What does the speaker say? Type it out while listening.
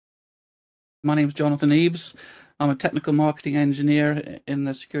My name is Jonathan Eaves. I'm a technical marketing engineer in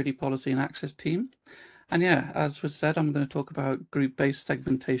the security policy and access team. And yeah, as was said, I'm going to talk about group-based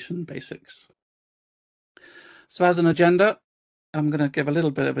segmentation basics. So as an agenda, I'm going to give a little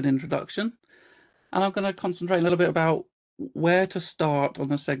bit of an introduction, and I'm going to concentrate a little bit about where to start on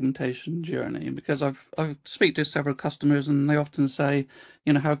the segmentation journey, because I speak to several customers and they often say,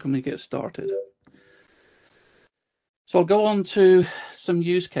 how can we get started? So I'll go on to some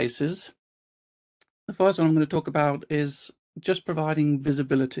use cases. The first one I'm going to talk about is just providing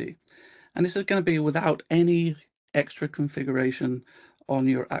visibility. And this is going to be without any extra configuration on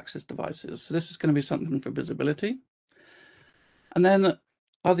your access devices. So this is going to be something for visibility. And then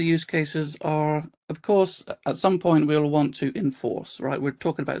other use cases are, of course, at some point we'll want to enforce, right? We're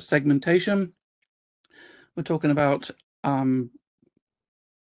talking about segmentation. We're talking about,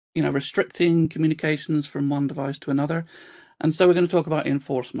 restricting communications from one device to another. And so we're going to talk about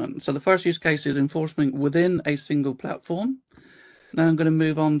enforcement. So the first use case is enforcement within a single platform. Now I'm going to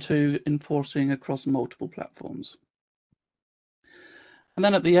move on to enforcing across multiple platforms. And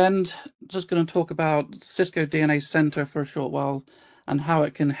then at the end, just going to talk about Cisco DNA Center for a short while and how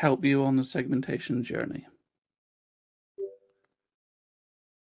it can help you on the segmentation journey.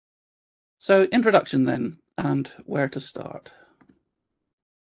 So introduction then, and where to start.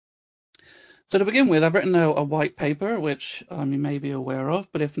 So to begin with, I've written a white paper, which you may be aware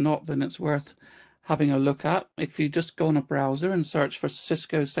of, but if not, then it's worth having a look at. If you just go on a browser and search for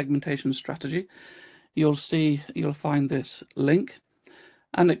Cisco segmentation strategy, you'll find this link.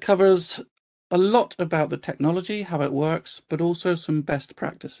 And it covers a lot about the technology, how it works, but also some best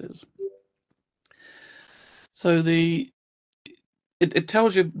practices. So it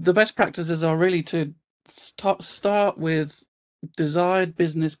tells you the best practices are really to start with desired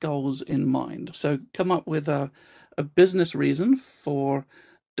business goals in mind. So come up with a business reason for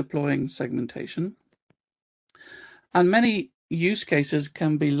deploying segmentation. And many use cases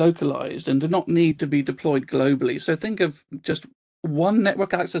can be localized and do not need to be deployed globally. So think of just one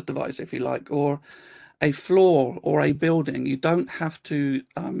network access device, if you like, or a floor or a building. You don't have to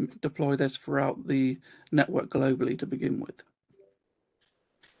deploy this throughout the network globally to begin with.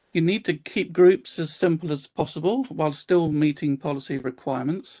 You need to keep groups as simple as possible while still meeting policy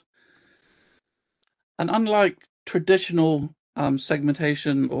requirements. And unlike traditional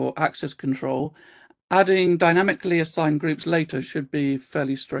segmentation or access control, adding dynamically assigned groups later should be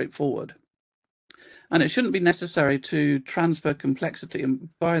fairly straightforward. And it shouldn't be necessary to transfer complexity. And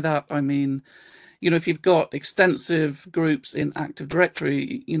by that, I mean, if you've got extensive groups in Active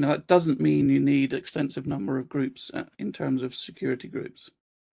Directory, it doesn't mean you need extensive number of groups in terms of security groups.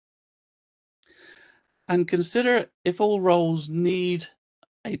 And consider if all roles need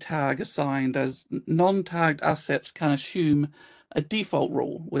a tag assigned, as non-tagged assets can assume a default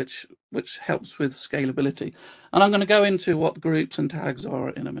role, which helps with scalability. And I'm going to go into what groups and tags are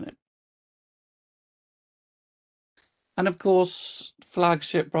in a minute. And of course,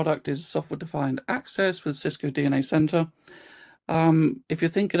 flagship product is software-defined access with Cisco DNA Center. If you're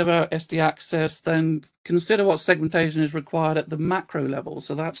thinking about SD access, then consider what segmentation is required at the macro level.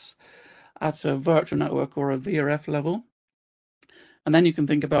 So that's at a virtual network or a VRF level. And then you can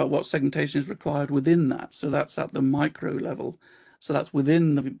think about what segmentation is required within that. So that's at the micro level. So that's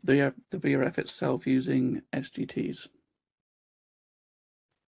within the VRF itself using SGTs.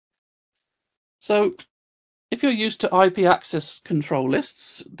 So if you're used to IP access control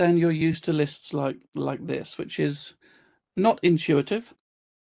lists, then you're used to lists like this, which is not intuitive.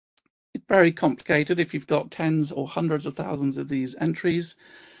 It's very complicated if you've got tens or hundreds of thousands of these entries.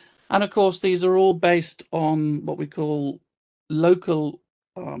 And of course, these are all based on what we call local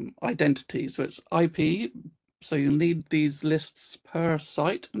identities. So it's IP. So you'll need these lists per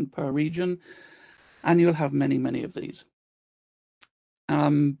site and per region, and you'll have many, many of these.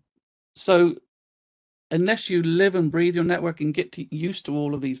 So unless you live and breathe your network and get used to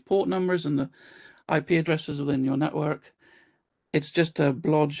all of these port numbers and the IP addresses within your network, it's just a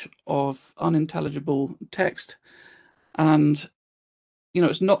blodge of unintelligible text. And,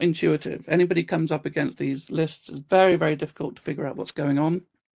 it's not intuitive. Anybody comes up against these lists, it's very, very difficult to figure out what's going on.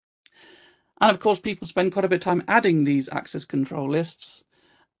 And of course, people spend quite a bit of time adding these access control lists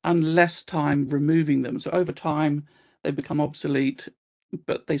and less time removing them. So over time, they become obsolete,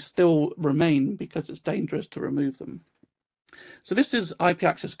 but they still remain because it's dangerous to remove them. So this is IP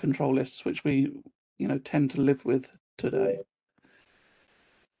access control lists, which we, tend to live with today.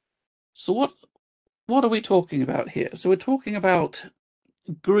 So what are we talking about here? So we're talking about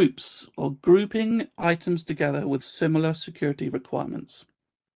groups or grouping items together with similar security requirements.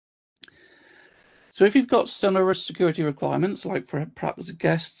 So if you've got similar security requirements, like for perhaps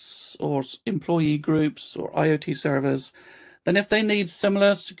guests or employee groups or IoT servers, then if they need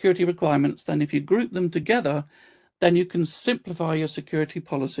similar security requirements, then if you group them together, then you can simplify your security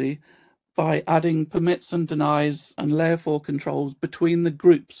policy by adding permits and denies and layer 4 controls between the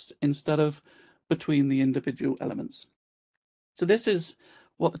groups instead of between the individual elements. So this is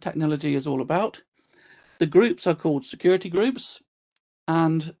what the technology is all about. The groups are called security groups,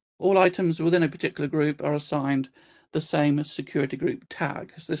 and all items within a particular group are assigned the same security group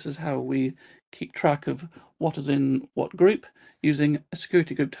tag. So this is how we keep track of what is in what group using a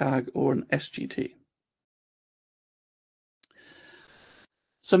security group tag or an SGT.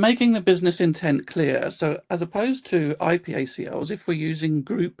 So making the business intent clear. So as opposed to IP ACLs, if we're using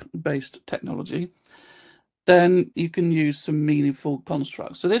group-based technology, then you can use some meaningful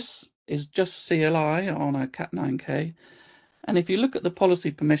constructs. So this is just CLI on a Cat9K. And if you look at the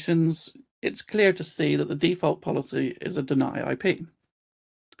policy permissions, it's clear to see that the default policy is a deny IP.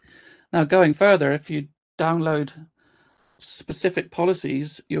 Now, going further, if you download specific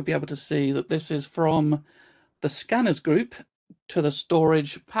policies, you'll be able to see that this is from the scanners group to the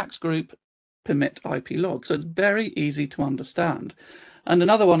storage packs group permit IP log. So it's very easy to understand. And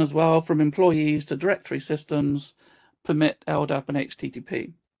another one as well, from employees to directory systems, permit LDAP and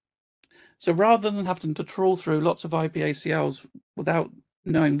HTTP. So rather than having to trawl through lots of IP ACLs without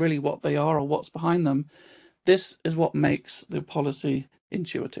knowing really what they are or what's behind them, this is what makes the policy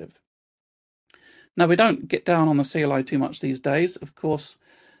intuitive. Now, we don't get down on the CLI too much these days. Of course,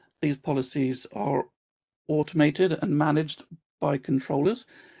 these policies are automated and managed by controllers.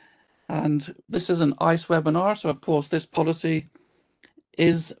 And this is an ISE webinar. So, of course, this policy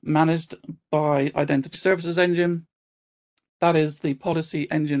is managed by Identity Services Engine. That is the policy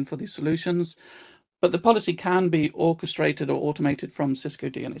engine for the solutions. But the policy can be orchestrated or automated from Cisco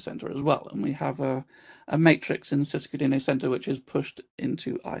DNA Center as well. And we have a matrix in Cisco DNA Center which is pushed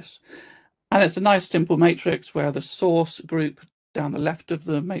into ISE. And it's a nice simple matrix where the source group down the left of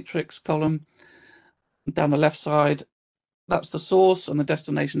the matrix column, down the left side, that's the source, and the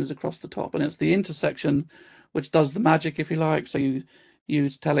destination is across the top. And it's the intersection which does the magic, if you like. So you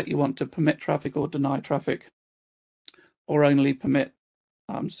tell it you want to permit traffic or deny traffic, or only permit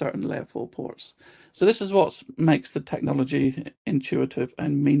certain layer 4 ports. So this is what makes the technology intuitive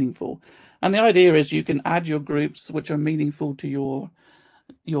and meaningful. And the idea is you can add your groups which are meaningful to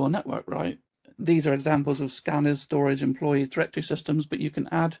your network, right? These are examples of scanners, storage, employees, directory systems, but you can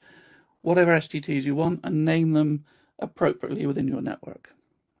add whatever SGTs you want and name them appropriately within your network.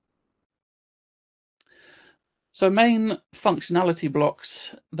 So main functionality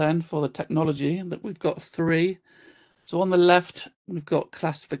blocks then for the technology, that we've got 3. So on the left, we've got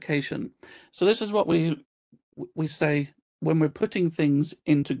classification. So this is what we say when we're putting things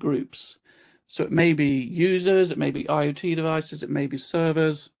into groups. So it may be users, it may be IoT devices, it may be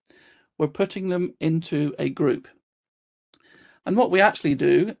servers. We're putting them into a group. And what we actually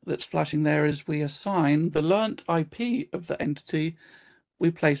do, that's flashing there, is we assign the learnt IP of the entity,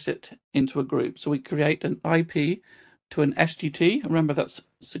 we place it into a group. So we create an IP to an SGT. Remember, that's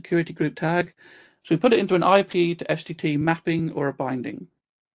security group tag. So we put it into an IP to SGT mapping or a binding.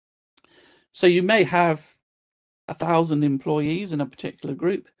 So you may have 1,000 employees in a particular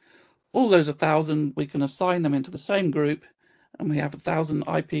group. All those 1,000, we can assign them into the same group, and we have 1,000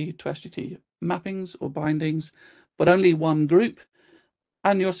 IP to SGT mappings or bindings, but only one group.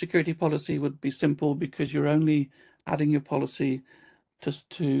 And your security policy would be simple because you're only adding your policy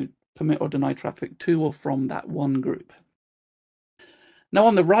to permit or deny traffic to or from that one group. Now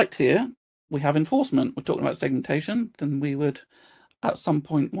on the right here, we have enforcement. We're talking about segmentation. Then we would at some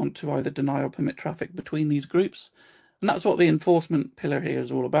point want to either deny or permit traffic between these groups. And that's what the enforcement pillar here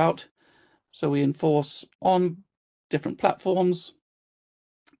is all about. So we enforce on different platforms,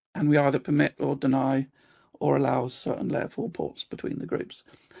 and we either permit or deny or allow certain layer 4 ports between the groups.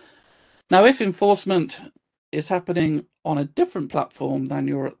 Now, if enforcement is happening on a different platform than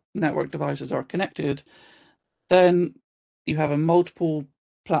your network devices are connected, then you have a multiple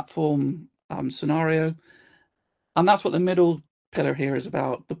platform scenario. And that's what the middle pillar here is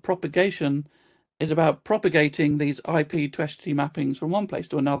about. The propagation is about propagating these IP to SGT mappings from one place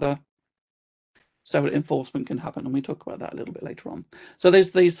to another so that enforcement can happen. And we talk about that a little bit later on. So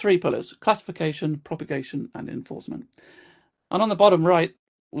there's these 3 pillars: classification, propagation, and enforcement. And on the bottom right,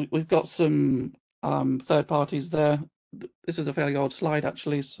 we've got some third parties there. This is a fairly old slide,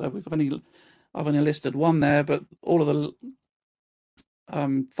 actually, so I've only listed one there, but all of the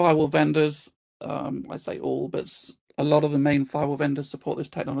firewall vendors, I say all, but a lot of the main firewall vendors support this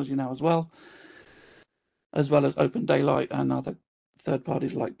technology now as well as Open Daylight and other third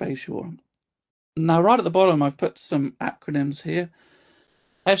parties like Bayshore. Now, right at the bottom, I've put some acronyms here.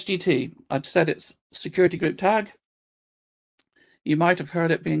 SGT, I'd said it's security group tag. You might have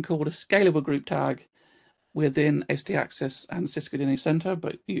heard it being called a scalable group tag within SD Access and Cisco DNA Center,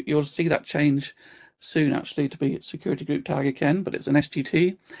 but you'll see that change soon actually to be security group tag again, but it's an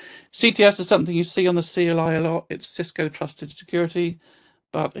SGT. CTS is something you see on the CLI a lot. It's Cisco Trusted Security,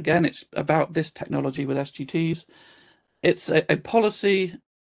 but again, it's about this technology with SGTs. It's a policy.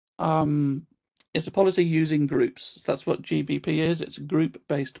 It's a policy using groups. That's what GBP is. It's a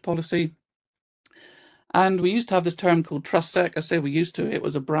group-based policy. And we used to have this term called TrustSec. I say we used to. It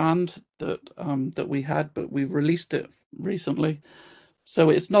was a brand that we had, but we've released it recently. So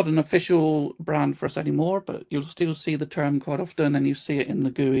it's not an official brand for us anymore, but you'll still see the term quite often, and you see it in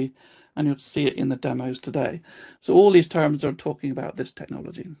the GUI, and you'll see it in the demos today. So all these terms are talking about this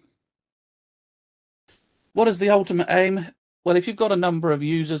technology. What is the ultimate aim? Well, if you've got a number of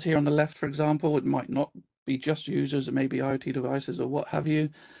users here on the left, for example, it might not be just users, it may be IoT devices or what have you,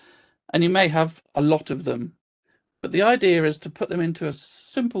 and you may have a lot of them. But the idea is to put them into a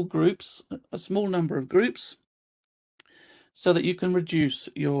simple groups, a small number of groups, so that you can reduce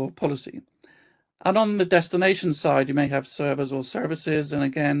your policy. And on the destination side, you may have servers or services, and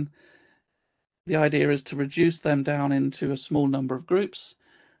again, the idea is to reduce them down into a small number of groups.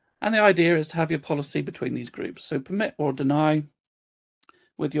 And the idea is to have your policy between these groups. So permit or deny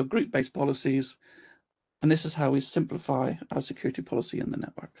with your group-based policies. And this is how we simplify our security policy in the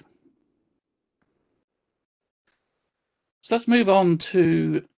network. So let's move on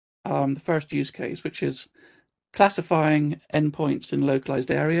to the first use case, which is classifying endpoints in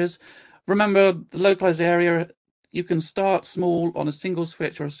localized areas. Remember, the localized area, you can start small on a single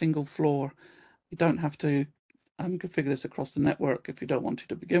switch or a single floor. You don't have to configure this across the network if you don't want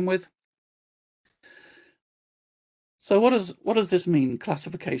to begin with. So what does this mean,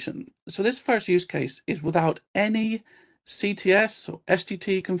 classification? So this first use case is without any CTS or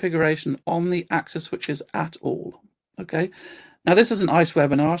SGT configuration on the access switches at all. Okay. Now this is an ISE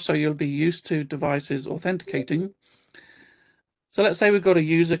webinar, so you'll be used to devices authenticating. So let's say we've got a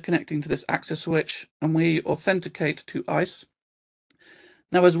user connecting to this access switch and we authenticate to ISE.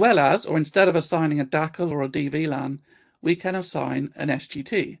 Now, as well as, or instead of assigning a DACL or a DVLAN, we can assign an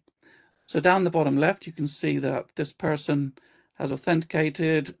SGT. So down the bottom left, you can see that this person has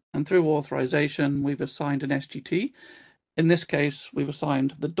authenticated, and through authorization, we've assigned an SGT. In this case, we've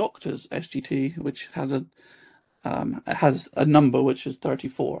assigned the doctor's SGT, which has a number which is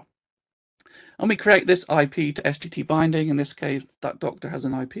 34. And we create this IP to SGT binding. In this case, that doctor has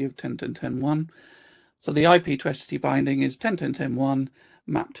an IP of 10.10.10.1. So the IP to SGT binding is 10.10.10.1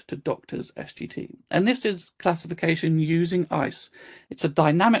 mapped to doctor's SGT. And this is classification using ISE. It's a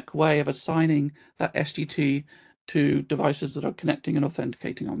dynamic way of assigning that SGT to devices that are connecting and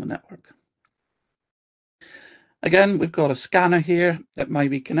authenticating on the network. Again, we've got a scanner here that may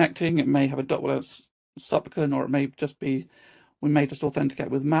be connecting. It may have a .ls supplicant, or it may just be, we may just authenticate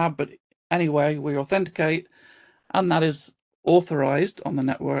with MAB, but anyway, we authenticate, and that is authorized on the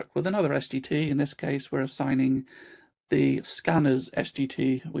network with another SGT. In this case, we're assigning the scanner's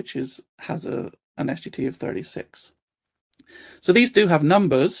SGT, which has an SGT of 36. So these do have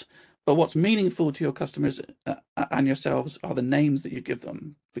numbers, but what's meaningful to your customers and yourselves are the names that you give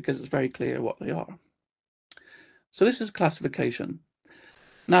them, because it's very clear what they are. So this is classification.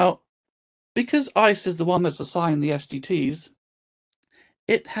 Now, because ISE is the one that's assigned the SGTs,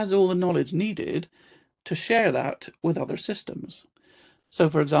 it has all the knowledge needed to share that with other systems. So,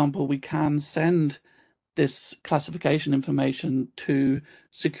 for example, we can send this classification information to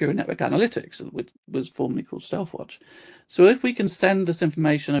Secure Network Analytics, which was formerly called StealthWatch. So if we can send this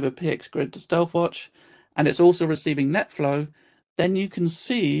information over PXGrid to StealthWatch, and it's also receiving NetFlow, then you can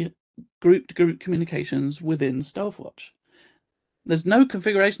see group-to-group communications within StealthWatch. There's no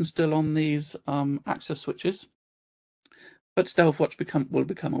configuration still on these access switches, but StealthWatch will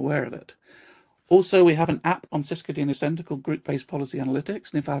become aware of it. Also, we have an app on Cisco DNA Center called Group-Based Policy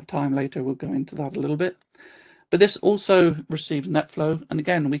Analytics, and if I have time later, we'll go into that a little bit. But this also receives NetFlow, and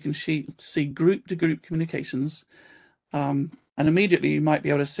again, we can see group-to-group communications, and immediately you might be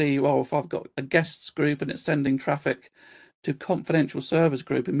able to see, well, if I've got a guests group and it's sending traffic to confidential servers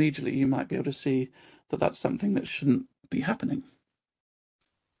group, immediately you might be able to see that that's something that shouldn't be happening.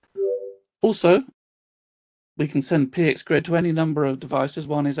 Also, we can send PXGrid to any number of devices.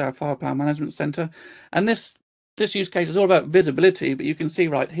 One is our Firepower Management Center. And this use case is all about visibility, but you can see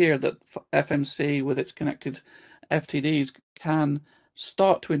right here that FMC with its connected FTDs can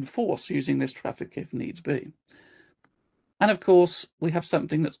start to enforce using this traffic if needs be. And of course, we have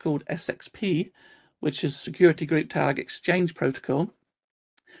something that's called SXP, which is Security Group Tag Exchange Protocol.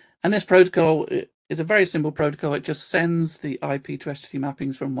 And this protocol is a very simple protocol. It just sends the IP to SGT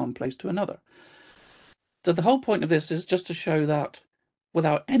mappings from one place to another. So the whole point of this is just to show that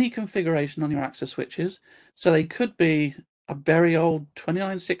without any configuration on your access switches, so they could be a very old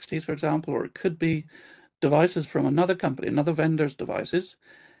 2960s, for example, or it could be devices from another company, another vendor's devices.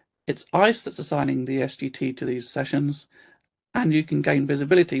 It's ISE that's assigning the SGT to these sessions, and you can gain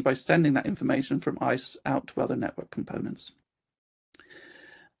visibility by sending that information from ISE out to other network components.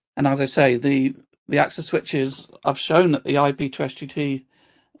 And as I say, the access switches, I've shown that the IP to SGT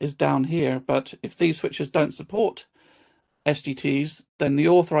is down here, but if these switches don't support SGTs, then the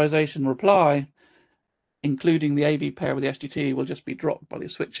authorization reply, including the AV pair with the SGT, will just be dropped by the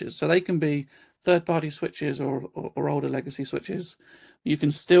switches. So they can be third-party switches or older legacy switches. You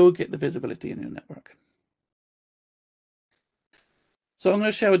can still get the visibility in your network. So I'm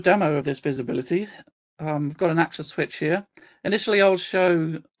going to show a demo of this visibility. I've got an access switch here. Initially, I'll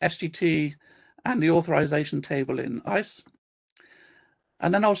show SGT and the authorization table in ISE.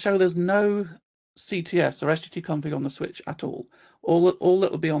 And then I'll show there's no CTS or SGT config on the switch at all. All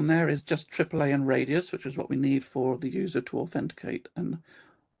that will be on there is just AAA and radius, which is what we need for the user to authenticate and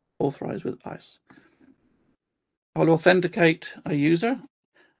authorize with ISE. I'll authenticate a user,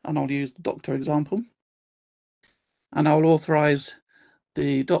 and I'll use the doctor example. And I'll authorize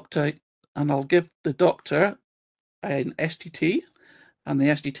the doctor, and I'll give the doctor an SGT, and the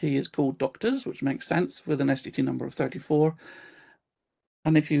SGT is called doctors, which makes sense with an SGT number of 34.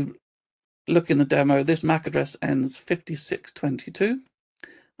 And if you look in the demo, this MAC address ends 5622,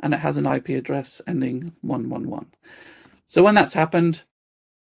 and it has an IP address ending 111. So when that's happened,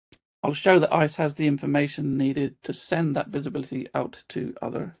 I'll show that ISE has the information needed to send that visibility out to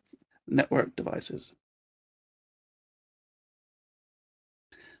other network devices.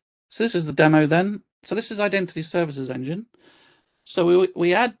 So this is the demo then. So this is Identity Services Engine. So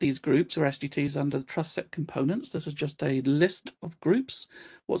we add these groups or SGTs under the TrustSec components. This is just a list of groups.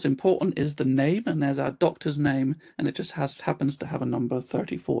 What's important is the name, and there's our doctor's name, and it just happens to have a number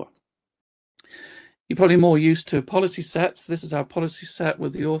 34. You're probably more used to policy sets. This is our policy set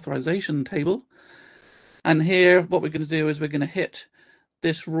with the authorization table. And here, what we're going to do is we're going to hit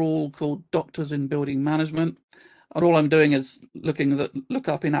this rule called doctors in building management. And all I'm doing is look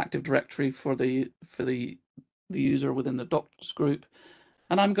up in Active Directory for the user within the doctors group,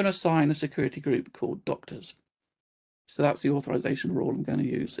 and I'm going to assign a security group called doctors. So that's the authorization rule I'm going to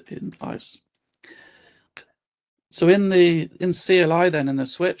use in ISE. So in CLI then in the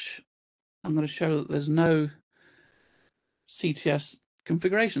switch, I'm going to show that there's no CTS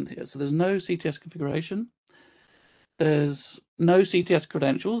configuration here. So there's no CTS configuration. There's no CTS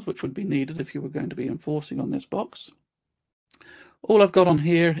credentials, which would be needed if you were going to be enforcing on this box. All I've got on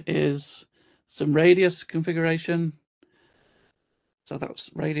here is some radius configuration. So that's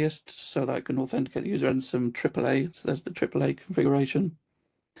radius, so that I can authenticate the user, and some AAA. So there's the AAA configuration.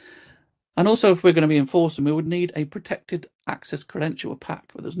 And also, if we're going to be enforcing, we would need a protected access credential, a PAC,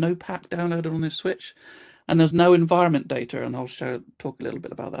 but there's no PAC downloaded on this switch, and there's no environment data, and I'll talk a little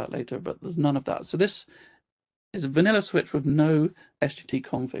bit about that later, but there's none of that. So this is a vanilla switch with no SGT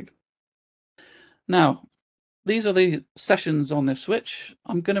config. Now, these are the sessions on this switch.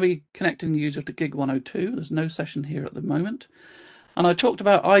 I'm going to be connecting the user to gig 102. There's no session here at the moment. And I talked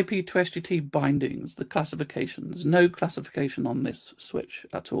about IP to SGT bindings, the classifications. No classification on this switch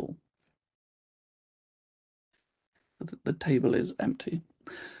at all. The table is empty.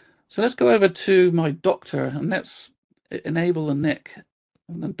 So let's go over to my doctor, and let's enable the NIC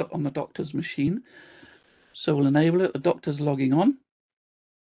on the doctor's machine. So we'll enable it. The doctor's logging on.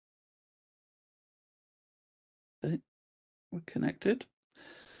 Okay, we're connected.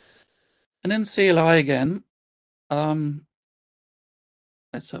 And in CLI again,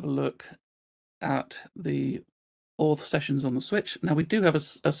 let's have a look at the auth sessions on the switch. Now we do have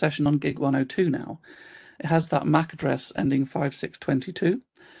a session on gig 102 now. It has that MAC address ending 5622.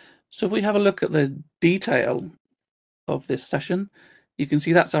 So if we have a look at the detail of this session, you can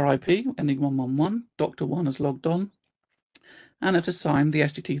see that's our IP ending 111. Doctor 1 has logged on, and it's assigned the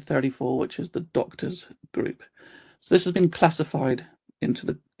SGT34, which is the doctors group. So this has been classified into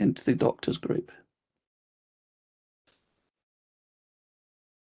the doctors group.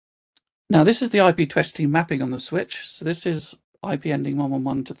 Now this is the IP-to-SGT mapping on the switch. So this is IP ending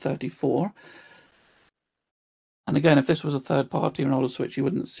 111 to 34. And again, if this was a third party or an older switch, you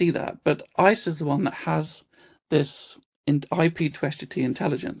wouldn't see that. But ISE is the one that has this IP-to-SGT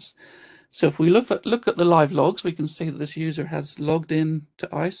intelligence. So if we look at the live logs, we can see that this user has logged in to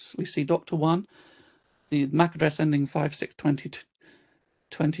ISE. We see Doctor 1, the MAC address ending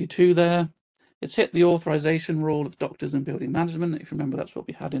 5622 there. It's hit the authorization rule of doctors and building management. If you remember, that's what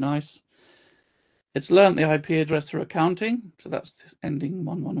we had in ISE. It's learnt the IP address through accounting, so that's ending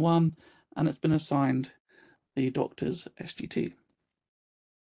 111, and it's been assigned the doctor's SGT.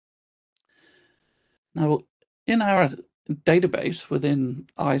 Now, in our database within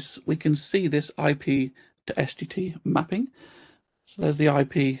ISE, we can see this IP to SGT mapping. So there's the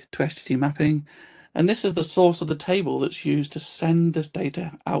IP to SGT mapping, and this is the source of the table that's used to send this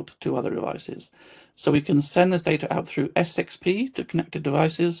data out to other devices. So we can send this data out through SXP to connected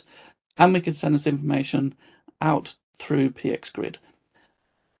devices, and we can send this information out through PXGrid.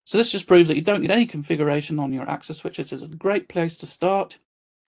 So this just proves that you don't need any configuration on your access switches. This is a great place to start.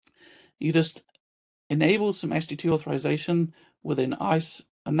 You just enable some SGT authorization within ISE,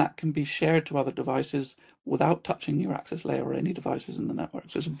 and that can be shared to other devices without touching your access layer or any devices in the network.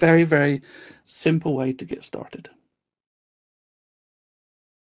 So it's a very, very simple way to get started.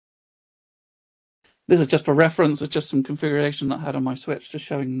 This is just for reference. It's just some configuration that I had on my switch, just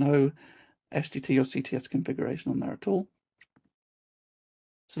showing no SGT or CTS configuration on there at all.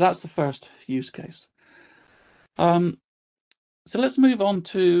 So that's the first use case. So let's move on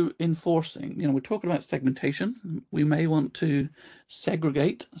to enforcing. We're talking about segmentation. We may want to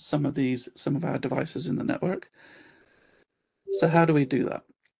segregate some of our devices in the network. So how do we do that?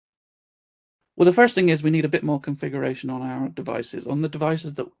 Well, the first thing is we need a bit more configuration on our devices, on the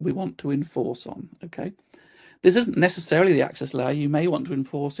devices that we want to enforce on, okay? This isn't necessarily the access layer. You may want to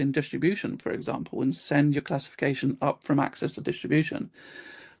enforce in distribution, for example, and send your classification up from access to distribution.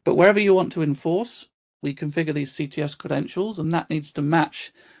 But wherever you want to enforce, we configure these CTS credentials, and that needs to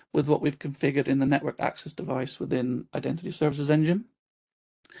match with what we've configured in the network access device within Identity Services Engine.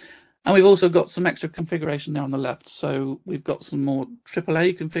 And we've also got some extra configuration there on the left. So we've got some more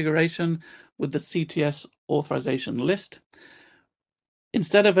AAA configuration with the CTS authorization list.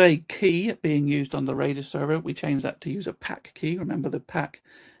 Instead of a key being used on the RAID server, we change that to use a PAC key. Remember, the PAC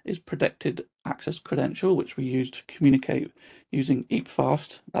is protected access credential, which we use to communicate using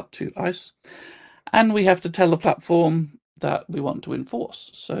EAP-fast up to ISE. And we have to tell the platform that we want to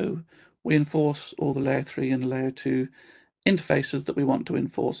enforce. So we enforce all the layer 3 and layer 2 interfaces that we want to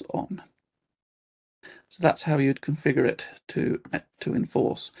enforce on. So that's how you'd configure it to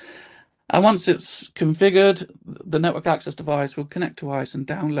enforce. And once it's configured, the network access device will connect to ISE and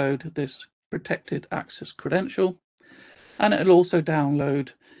download this protected access credential. And it'll also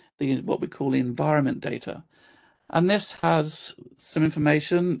download what we call the environment data. And this has some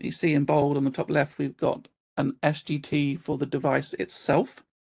information. You see in bold on the top left, we've got an SGT for the device itself.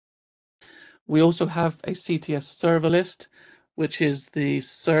 We also have a CTS server list, which is the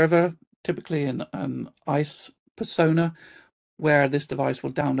server, typically in an ISE persona, where this device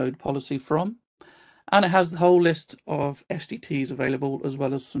will download policy from. And it has the whole list of SGTs available, as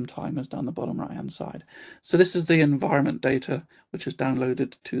well as some timers down the bottom right-hand side. So this is the environment data, which is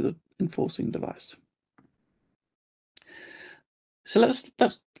downloaded to the enforcing device. So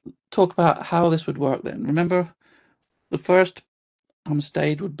let's talk about how this would work then. Remember, the first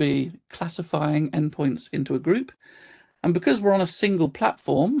stage would be classifying endpoints into a group. And because we're on a single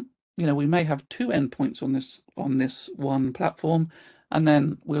platform, we may have 2 endpoints on this one platform, and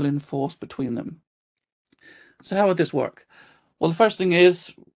then we'll enforce between them. So how would this work? Well, the first thing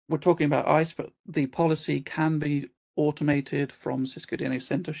is, we're talking about ISE, but the policy can be automated from Cisco DNA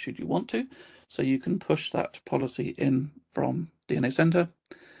Center should you want to. So you can push that policy in from DNA Center.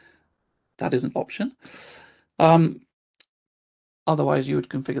 That is an option. Otherwise, you would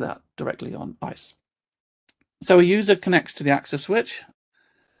configure that directly on ISE. So a user connects to the access switch.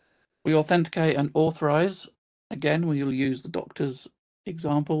 We authenticate and authorize. Again, we will use the doctor's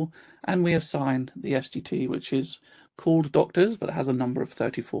example, and we assign the SGT, which is called doctors, but it has a number of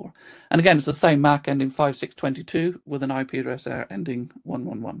 34. And again, it's the same MAC ending 5622 with an IP address there ending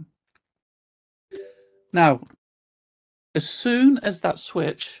 111. Now, as soon as that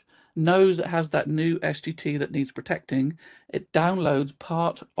switch knows it has that new SGT that needs protecting, it downloads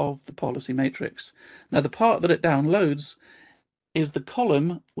part of the policy matrix. Now, the part that it downloads is the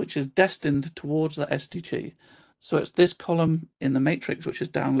column which is destined towards the SGT. So it's this column in the matrix which is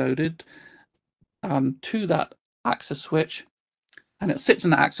downloaded to that access switch, and it sits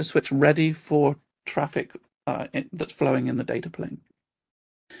in the access switch ready for traffic that's flowing in the data plane.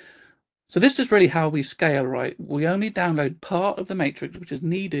 So this is really how we scale, right? We only download part of the matrix which is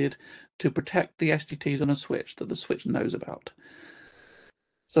needed to protect the SGTs on a switch that the switch knows about.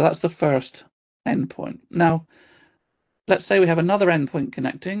 So that's the first endpoint. Now, let's say we have another endpoint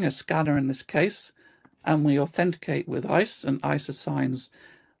connecting, a scanner in this case, and we authenticate with ISE, and ISE assigns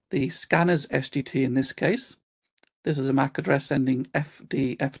the scanner's SGT in this case. This is a MAC address ending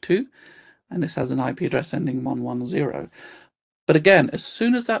FDF2, and this has an IP address ending 110. But again, as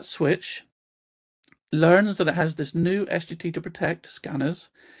soon as that switch learns that it has this new SGT to protect scanners,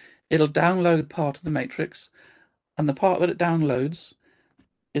 it'll download part of the matrix, and the part that it downloads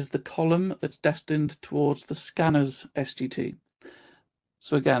is the column that's destined towards the scanner's SGT.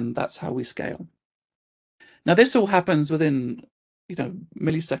 So again, that's how we scale. Now this all happens within,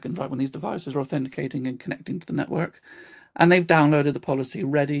 milliseconds, right, when these devices are authenticating and connecting to the network, and they've downloaded the policy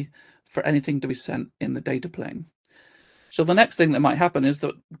ready for anything to be sent in the data plane. So the next thing that might happen is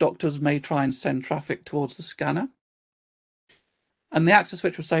that doctors may try and send traffic towards the scanner, and the access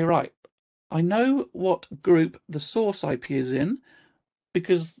switch will say, right, I know what group the source IP is in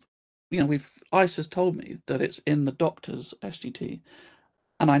because ISE has told me that it's in the doctor's SGT,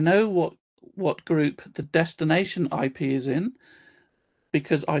 and I know what group the destination IP is in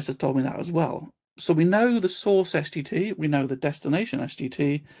because ISE has told me that as well. So we know the source SGT, we know the destination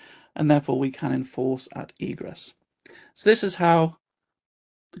SGT, and therefore we can enforce at egress. So this is how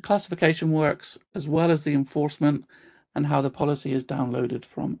the classification works, as well as the enforcement and how the policy is downloaded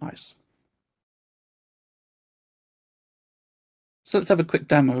from ISE. So let's have a quick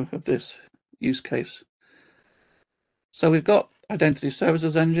demo of this use case. So we've got Identity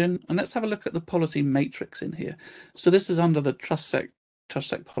Services Engine, and let's have a look at the policy matrix in here. So this is under the TrustSec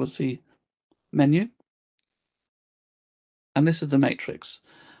policy menu, and this is the matrix.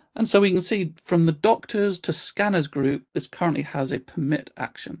 And so we can see from the doctors to scanners group, this currently has a permit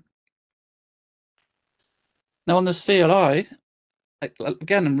action. Now on the CLI,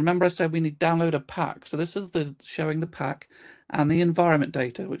 again, and remember I said we need to download a pack. So this is showing the pack and the environment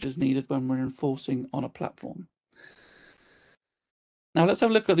data, which is needed when we're enforcing on a platform. Now let's have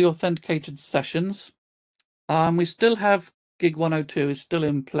a look at the authenticated sessions. We still have gig 102 is still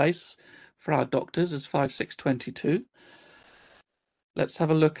in place for our doctors as 5622. Let's have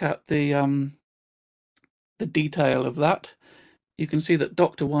a look at the detail of that. You can see that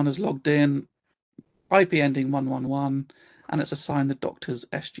Doctor 1 is logged in, IP ending 111, and it's assigned the doctor's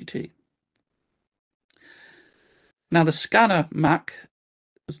SGT. Now the scanner MAC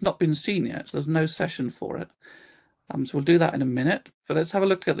has not been seen yet, so there's no session for it. So we'll do that in a minute, but let's have a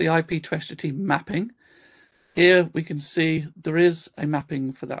look at the IP-to-SGT mapping. Here we can see there is a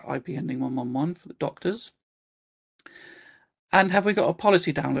mapping for that IP ending 111 for the doctors. And have we got a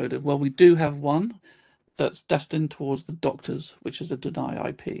policy downloaded? Well, we do have one that's destined towards the doctors, which is a deny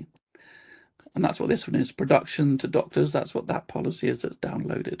IP. And that's what this one is, production to doctors. That's what that policy is that's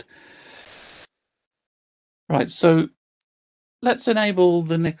downloaded. Right, so let's enable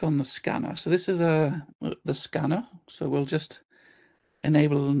the NIC on the scanner. So this is the scanner. So we'll just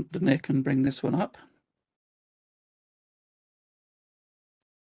enable the NIC and bring this one up.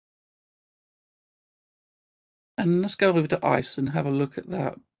 And let's go over to ISE and have a look at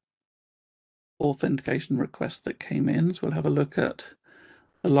that authentication request that came in. So we'll have a look at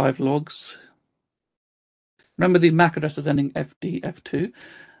the LiveLogs. Remember the MAC address is ending FDF2,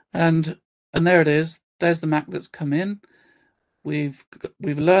 and there it is. There's the MAC that's come in. We've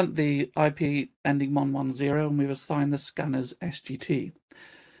learnt the IP ending 110, and we've assigned the scanner's SGT.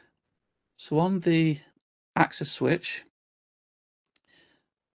 So on the access switch,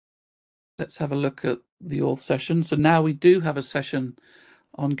 let's have a look at the auth session. So now we do have a session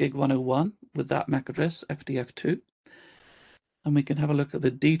on gig 101 with that MAC address, FDF2. And we can have a look at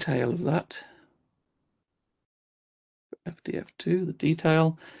the detail of that. FDF2, the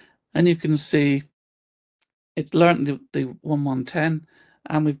detail. And you can see it's learned the 1110,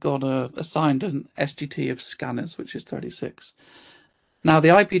 and we've got assigned an SGT of scanners, which is 36. Now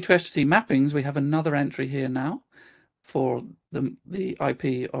the IP-to-SGT mappings, we have another entry here now for the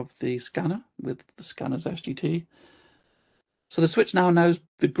IP of the scanner with the scanner's SGT. So the switch now knows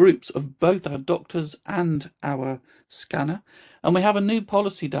the groups of both our doctors and our scanner. And we have a new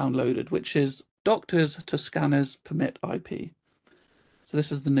policy downloaded, which is doctors to scanners permit IP. So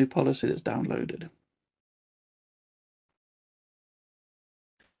this is the new policy that's downloaded.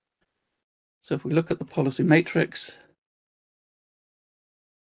 So if we look at the policy matrix,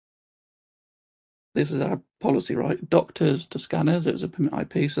 this is our policy, right? Doctors to scanners, it was a permit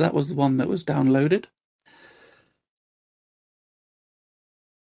IP. So that was the one that was downloaded.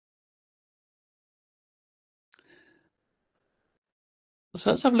 So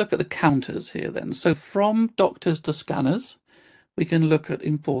let's have a look at the counters here then. So from doctors to scanners, we can look at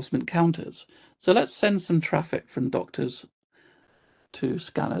enforcement counters. So let's send some traffic from doctors to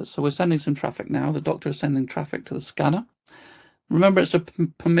scanners. So we're sending some traffic now. The doctor is sending traffic to the scanner. Remember, it's a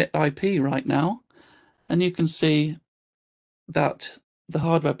permit IP right now, and you can see that the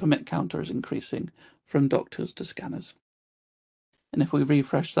hardware permit counter is increasing from doctors to scanners. And if we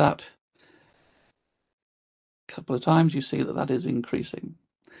refresh that, couple of times, you see that that is increasing.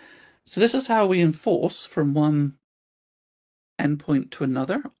 So this is how we enforce from one endpoint to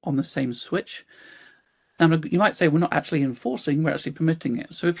another on the same switch. And you might say we're not actually enforcing, we're actually permitting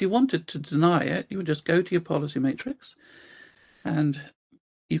it. So if you wanted to deny it, you would just go to your policy matrix and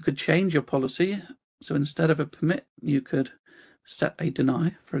you could change your policy. So instead of a permit, you could set a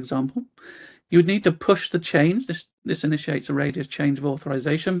deny, for example. You would need to push the change. This initiates a radius change of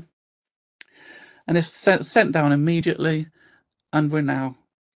authorization. And it's sent down immediately. And we're now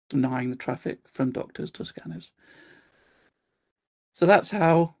denying the traffic from doctors to scanners. So that's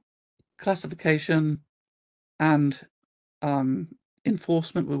how classification and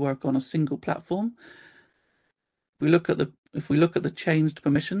enforcement will work on a single platform. If we look at the changed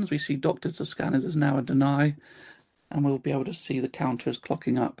permissions, we see doctors to scanners is now a deny, and we'll be able to see the counters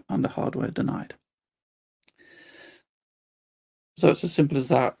clocking up under hardware denied. So it's as simple as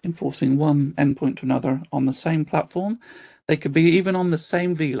that, enforcing one endpoint to another on the same platform. They could be even on the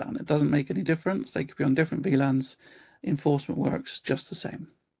same VLAN. It doesn't make any difference. They could be on different VLANs. Enforcement works just the same.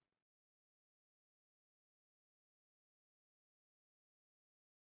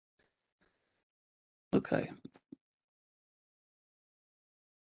 Okay.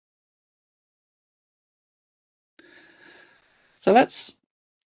 So let's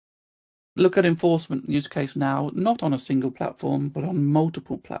look at enforcement use case now, not on a single platform, but on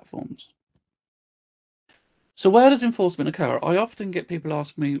multiple platforms. So where does enforcement occur? I often get people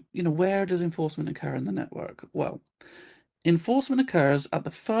ask me, where does enforcement occur in the network? Well, enforcement occurs at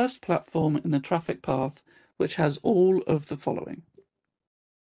the first platform in the traffic path, which has all of the following.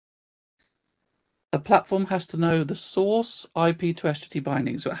 A platform has to know the source IP-to-SGT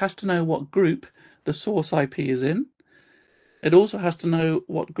binding. So it has to know what group the source IP is in. It also has to know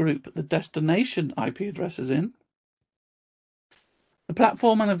what group the destination IP address is in. The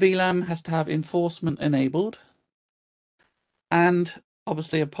platform and a VLAN has to have enforcement enabled. And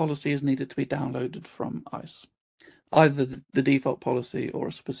obviously a policy is needed to be downloaded from ISE, either the default policy or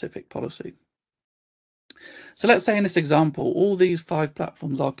a specific policy. So let's say in this example, all these 5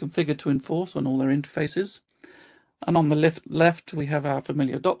 platforms are configured to enforce on all their interfaces. And on the left, we have our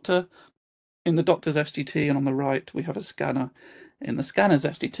familiar doctor in the doctor's SGT, and on the right, we have a scanner in the scanner's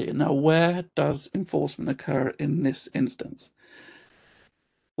SGT. And now, where does enforcement occur in this instance?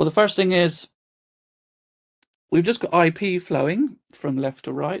 Well, the first thing is we've just got IP flowing from left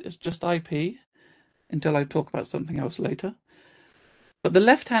to right. It's just IP until I talk about something else later. But the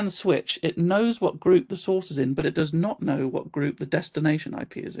left-hand switch, it knows what group the source is in, but it does not know what group the destination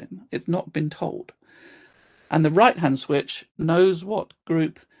IP is in. It's not been told. And the right-hand switch knows what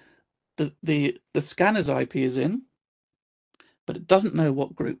group the scanner's IP is in, but it doesn't know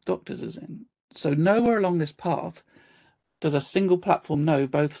what group doctors is in. So nowhere along this path does a single platform know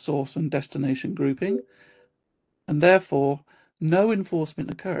both source and destination grouping, and therefore no enforcement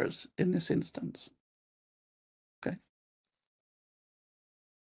occurs in this instance. Okay.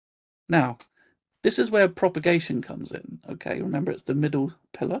 Now, this is where propagation comes in. Okay, remember it's the middle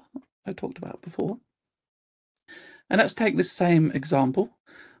pillar I talked about before. And let's take this same example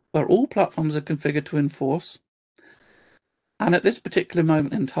where all platforms are configured to enforce. And at this particular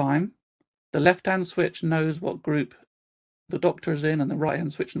moment in time, the left-hand switch knows what group the doctor is in, and the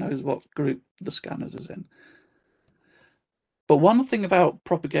right-hand switch knows what group the scanners is in. But one thing about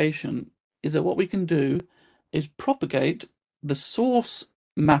propagation is that what we can do is propagate the source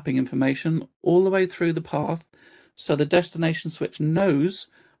mapping information all the way through the path, so the destination switch knows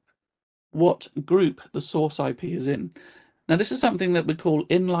what group the source IP is in. Now, this is something that we call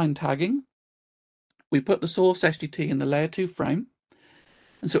inline tagging. We put the source SGT in the layer 2 frame,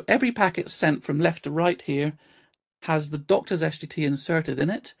 and so every packet sent from left to right here has the doctor's SGT inserted in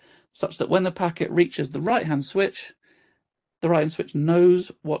it, such that when the packet reaches the right-hand switch, the right-hand switch knows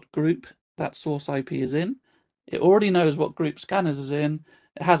what group that source IP is in. It already knows what group scanners is in.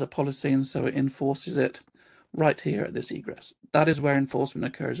 It has a policy, and so it enforces it right here at this egress. That is where enforcement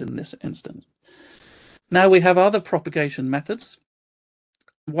occurs in this instance. Now we have other propagation methods.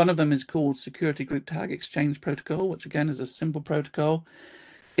 One of them is called Security Group Tag Exchange Protocol, which again is a simple protocol.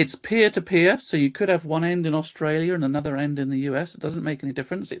 It's peer-to-peer, so you could have one end in Australia and another end in the US. It doesn't make any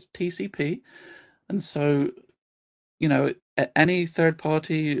difference. It's TCP. And so, any third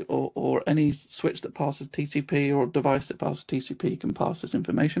party or any switch that passes TCP or device that passes TCP can pass this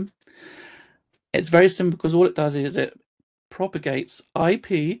information. It's very simple because all it does is it propagates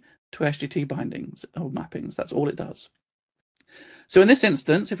IP to SGT bindings or mappings. That's all it does. So in this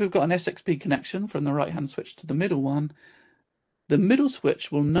instance, if we've got an SXP connection from the right-hand switch to the middle one, the middle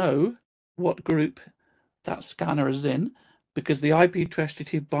switch will know what group that scanner is in because the IP to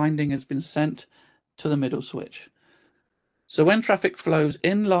SGT binding has been sent to the middle switch. So when traffic flows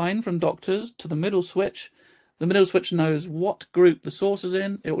in line from doctors to the middle switch knows what group the source is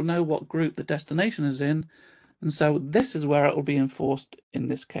in, it will know what group the destination is in, and so this is where it will be enforced in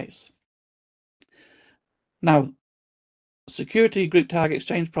this case. Now, security group tag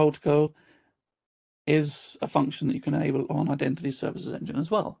exchange protocol is a function that you can enable on Identity Services Engine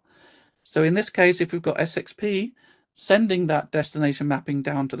as well. So in this case, if we've got SXP sending that destination mapping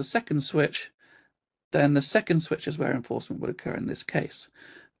down to the second switch, then the second switch is where enforcement would occur in this case,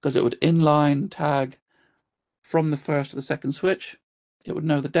 because it would inline tag from the first to the second switch. It would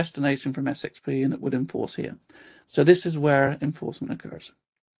know the destination from SXP and it would enforce here. So this is where enforcement occurs.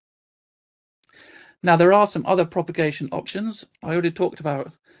 Now, there are some other propagation options. I already talked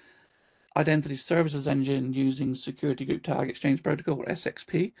about Identity Services Engine using Security Group Tag Exchange Protocol, or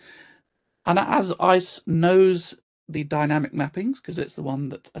SXP. And as ISE knows the dynamic mappings, because it's the one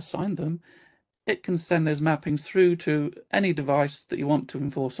that assigned them, it can send those mappings through to any device that you want to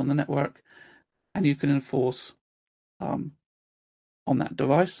enforce on the network, and you can enforce on that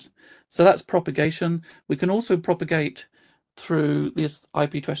device. So that's propagation. We can also propagate through this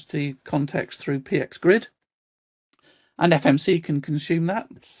IP-to-SGT context through pxGrid, and FMC can consume that,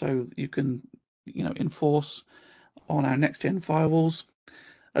 so you can enforce on our next-gen firewalls,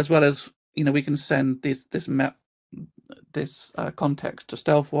 as well as we can send this context to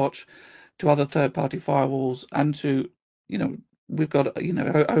StealthWatch, to other third-party firewalls, and to we've got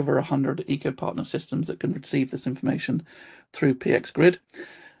over 100 eco partner systems that can receive this information through pxGrid.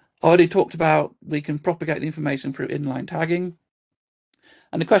 I already talked about we can propagate the information through inline tagging,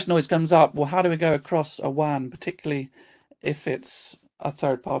 and the question always comes up: well, how do we go across a WAN, particularly if it's a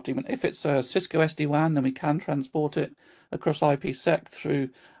third party? If it's a Cisco SD-WAN, then we can transport it across IPsec through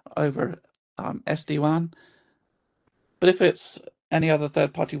over SD-WAN. But if it's any other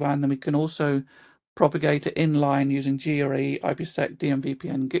third-party WAN, then we can also propagate it inline using GRE, IPsec,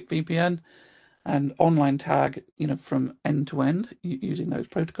 DMVPN, GitVPN, and online tag, from end to end using those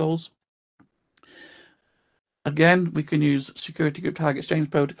protocols. Again, we can use Security Group Tag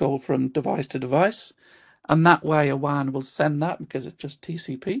Exchange Protocol from device to device, and that way a WAN will send that because it's just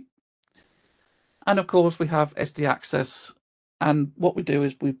TCP. And of course, we have SD access. And what we do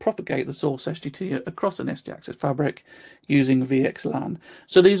is we propagate the source SGT across an SD access fabric using VXLAN.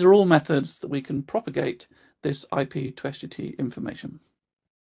 So these are all methods that we can propagate this IP to SGT information.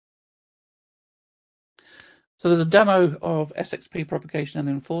 So there's a demo of SXP propagation and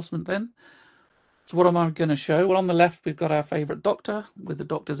enforcement then. So what am I going to show? Well, on the left, we've got our favorite doctor with the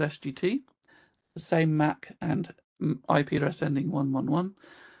doctor's SGT, the same MAC and IP address ending 111.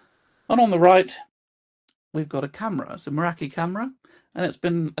 And on the right, we've got a camera. It's a Meraki camera, and it's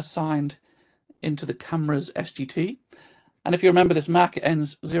been assigned into the camera's SGT. And if you remember, this MAC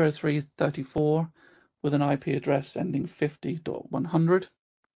ends 0334 with an IP address ending 50.100.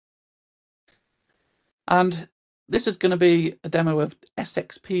 And this is going to be a demo of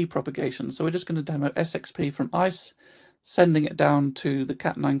SXP propagation. So we're just going to demo SXP from ISE, sending it down to the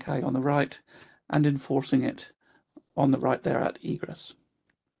Cat9K on the right and enforcing it on the right there at egress.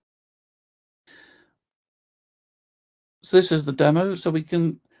 So this is the demo. So we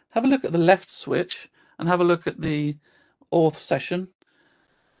can have a look at the left switch and have a look at the auth session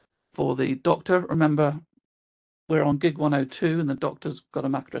for the doctor. Remember, we're on gig 102 and the doctor's got a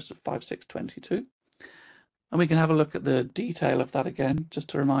MAC address of 5622. And we can have a look at the detail of that again, just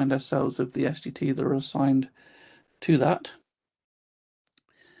to remind ourselves of the SGT that are assigned to that.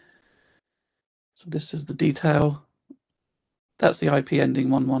 So this is the detail. That's the IP ending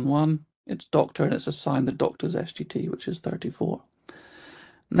 111. It's doctor, and it's assigned the doctor's SGT, which is 34.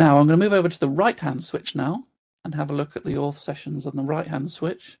 Now I'm going to move over to the right-hand switch now and have a look at the auth sessions on the right-hand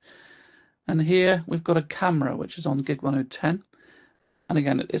switch. And here we've got a camera, which is on gig 1010. And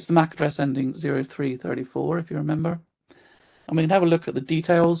again, it's the MAC address ending 0334, if you remember. And we can have a look at the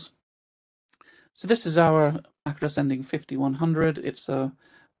details. So this is our MAC address ending 5100. It's a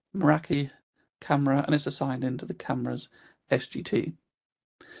Meraki camera, and it's assigned into the camera's SGT.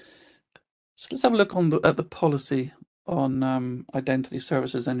 So let's have a look at the policy on Identity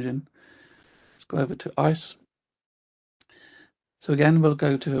Services Engine. Let's go over to ISE. So again, we'll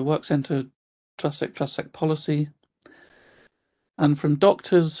go to Work Center, TrustSec policy. And from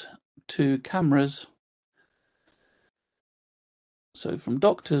doctors to cameras, so from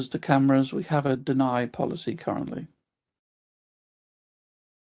doctors to cameras, we have a deny policy currently.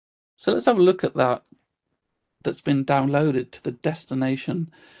 So let's have a look at that. That's been downloaded to the destination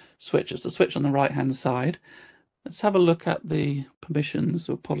switch. It's the switch on the right-hand side. Let's have a look at the permissions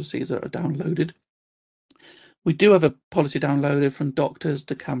or policies that are downloaded. We do have a policy downloaded from doctors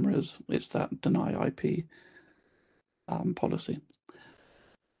to cameras. It's that deny IP policy.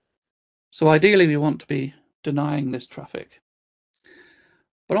 So ideally, we want to be denying this traffic.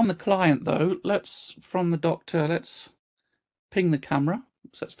 But on the client, though, from the doctor, let's ping the camera.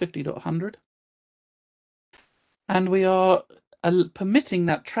 So that's 50.100. And we are permitting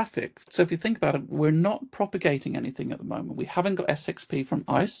that traffic. So if you think about it, we're not propagating anything at the moment. We haven't got SXP from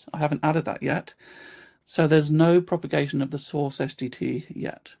ISE. I haven't added that yet. So there's no propagation of the source SGT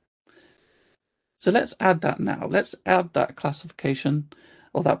yet. So let's add that now. Let's add that classification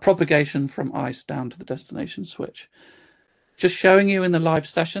or that propagation from ISE down to the destination switch. Just showing you in the live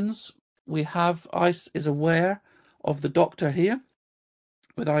sessions, we have ISE is aware of the doctor here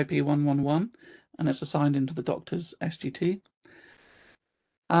with IP 111, and it's assigned into the doctor's SGT.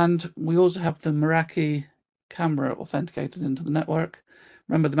 And we also have the Meraki camera authenticated into the network.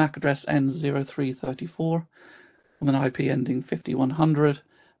 Remember, the MAC address ends 0334 with an IP ending 5100,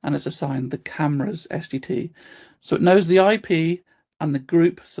 and it's assigned the camera's SGT. So it knows the IP and the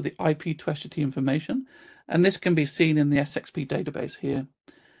group, so the IP-to-SGT information, and this can be seen in the SXP database here.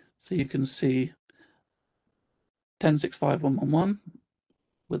 So you can see 10.65.111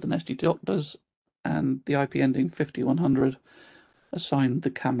 with an SGT doctors, and the IP ending 5100 assigned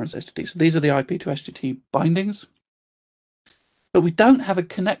the camera's SGT. So these are the IP-to-SGT bindings. But we don't have a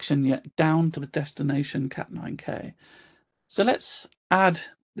connection yet down to the destination Cat9K. So let's add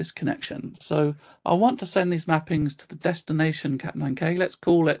this connection. So I want to send these mappings to the destination Cat9K. Let's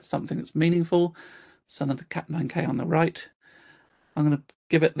call it something that's meaningful. So the Cat9K on the right. I'm going to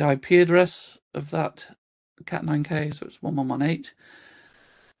give it the IP address of that Cat9K, so it's 1118.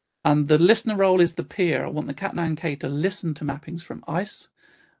 And the listener role is the peer. I want the Cat9K to listen to mappings from ISE,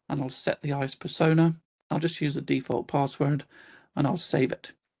 and I'll set the ISE persona. I'll just use the default password, and I'll save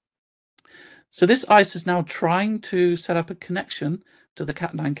it. So this ISE is now trying to set up a connection to the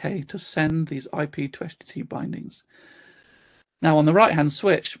Cat9K to send these IP-to-SGT bindings. Now on the right-hand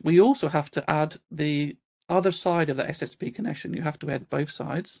switch, we also have to add the other side of the SXP connection. You have to add both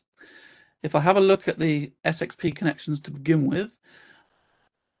sides. If I have a look at the SXP connections to begin with,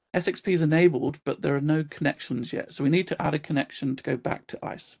 SXP is enabled, but there are no connections yet. So we need to add a connection to go back to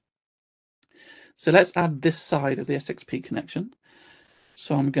ISE. So let's add this side of the SXP connection.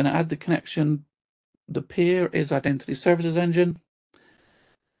 So I'm going to add the connection. The peer is Identity Services Engine,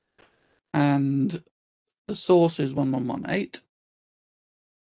 and the source is 1118.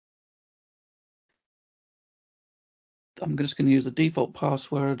 I'm just going to use the default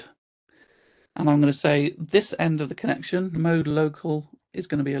password, and I'm going to say this end of the connection, mode local, is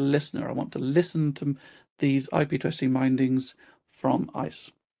going to be a listener. I want to listen to these IP-to-SGT bindings from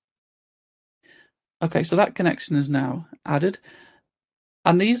ISE. Okay, so that connection is now added,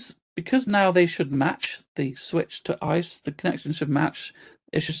 and these, because now they should match the switch to ISE, the connection should match.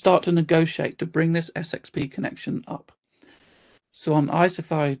 It should start to negotiate to bring this SXP connection up. So on ISE,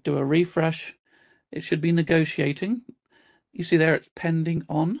 if I do a refresh, it should be negotiating. You see there it's pending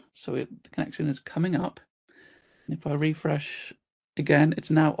on, so the connection is coming up. And if I refresh again, it's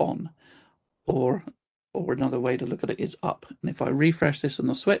now on, or another way to look at it is up. And if I refresh this on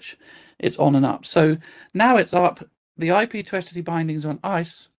the switch, it's on and up. So now it's up. The IP-to-SGT bindings on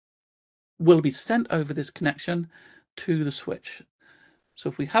ISE will be sent over this connection to the switch. So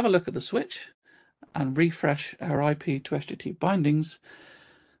if we have a look at the switch and refresh our IP-to-SGT bindings,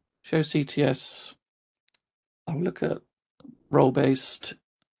 show CTS, I'll look at role-based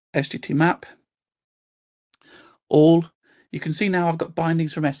SGT map, all, you can see now I've got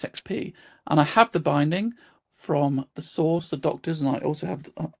bindings from SXP, and I have the binding from the source, the doctors, and I also have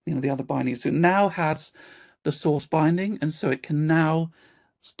the other bindings. So it now has the source binding, and so it can now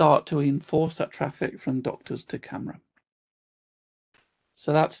start to enforce that traffic from doctors to camera.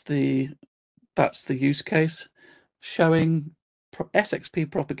 So that's the use case, showing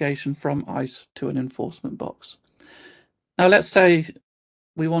SXP propagation from ISE to an enforcement box. Now let's say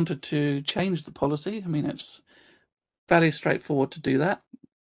we wanted to change the policy. I mean, it's fairly straightforward to do that.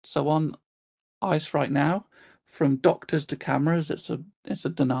 So on ISE right now, from doctors to cameras, it's a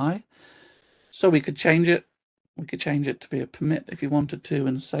deny. So we could change it. We could change it to be a permit if you wanted to,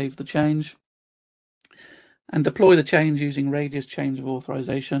 and save the change, and deploy the change using radius change of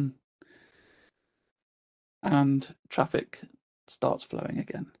authorization, and traffic starts flowing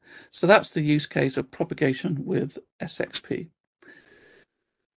again. So that's the use case of propagation with SXP.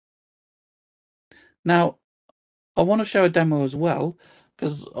 Now, I want to show a demo as well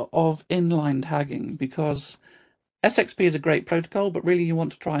because of inline tagging, because SXP is a great protocol, but really you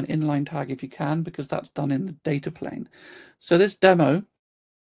want to try and inline tag if you can, because that's done in the data plane. So this demo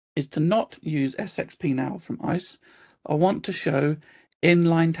is to not use SXP now from ISE. I want to show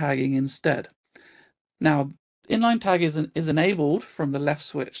inline tagging instead. Now, inline tag is enabled from the left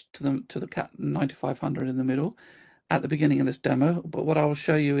switch to the CAT 9500 in the middle at the beginning of this demo, but what I will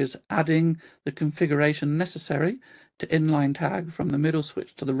show you is adding the configuration necessary to inline tag from the middle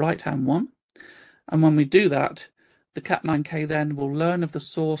switch to the right-hand one. And when we do that, the Cat9K then will learn of the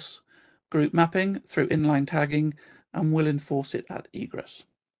source group mapping through inline tagging and will enforce it at egress.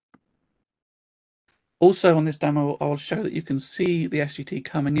 Also on this demo, I'll show that you can see the SGT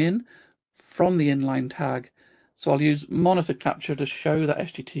coming in from the inline tag. So I'll use monitor capture to show that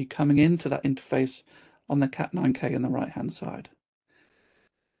SGT coming into that interface on the Cat9K on the right-hand side.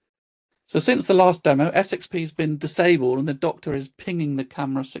 So since the last demo, SXP has been disabled and the doctor is pinging the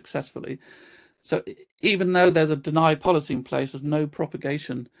camera successfully. So even though there's a deny policy in place, there's no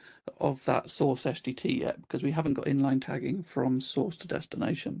propagation of that source SGT yet because we haven't got inline tagging from source to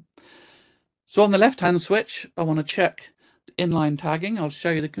destination. So on the left-hand switch, I want to check the inline tagging. I'll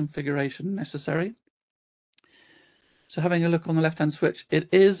show you the configuration necessary. So having a look on the left-hand switch, it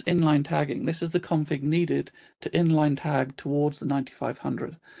is inline tagging. This is the config needed to inline tag towards the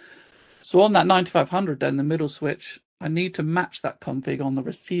 9500. So on that 9500 then, the middle switch, I need to match that config on the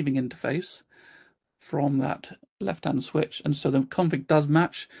receiving interface from that left-hand switch. And so the config does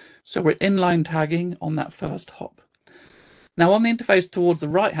match. So we're inline tagging on that first hop. Now on the interface towards the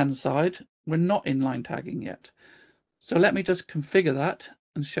right-hand side, we're not inline tagging yet. So let me just configure that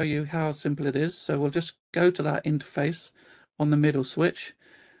and show you how simple it is. So we'll just go to that interface on the middle switch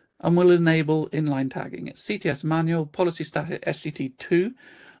and we'll enable inline tagging. It's CTS manual, policy static SGT2,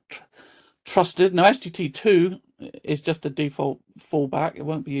 trusted. Now SGT2 is just a default fallback. It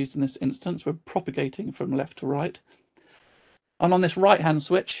won't be used in this instance. We're propagating from left to right. And on this right-hand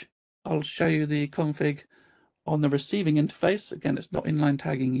switch, I'll show you the config on the receiving interface. Again, it's not inline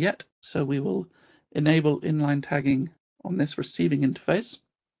tagging yet, so we will enable inline tagging on this receiving interface.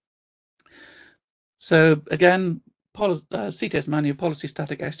 So again, CTS manual, policy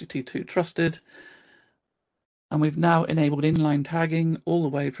static SGT2 trusted. And we've now enabled inline tagging all the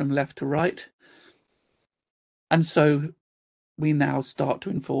way from left to right. And so we now start to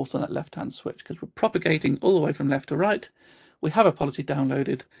enforce on that left-hand switch because we're propagating all the way from left to right. We have a policy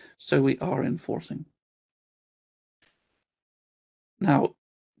downloaded, so we are enforcing. Now,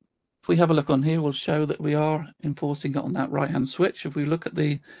 if we have a look on here, we'll show that we are enforcing it on that right-hand switch. If we look at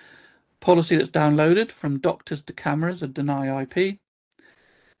the policy that's downloaded from doctors to cameras, a deny IP, and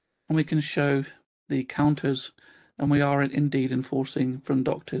we can show the counters, and we are indeed enforcing from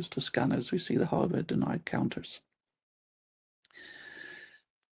doctors to scanners. We see the hardware denied counters.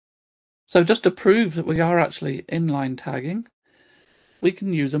 So just to prove that we are actually inline tagging, we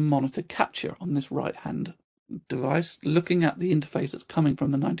can use a monitor capture on this right-hand device, looking at the interface that's coming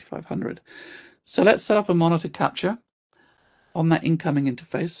from the 9500. So let's set up a monitor capture on that incoming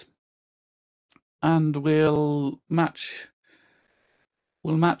interface, and we'll match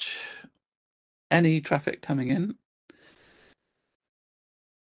any traffic coming in.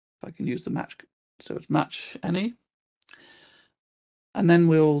 If I can use the match, so it's match any, and then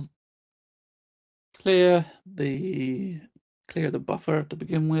we'll clear the buffer to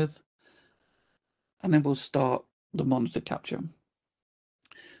begin with, and then we'll start the monitor capture.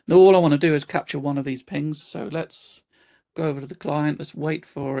 Now all I want to do is capture one of these pings, so let's go over to the client. Let's wait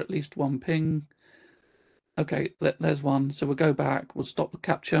for at least one ping. Okay, there's one. So we'll go back, we'll stop the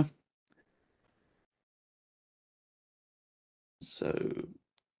capture. So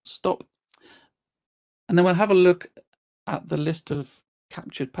stop. And then we'll have a look at the list of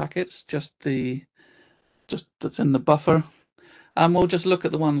captured packets, just that's in the buffer. And we'll just look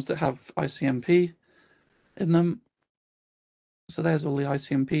at the ones that have ICMP in them. So there's all the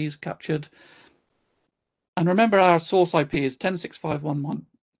ICMPs captured. And remember, our source IP is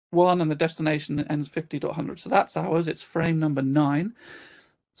 10.65.1.1 and the destination ends 50.100. So that's ours. It's frame number 9.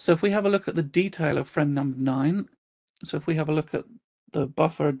 So if we have a look at the detail of frame number 9, so if we have a look at the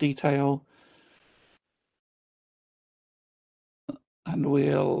buffer detail, and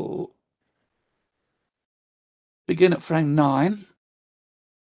we'll begin at frame 9.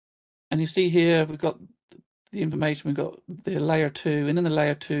 And you see here, we've got the information, we've got the layer 2, and in the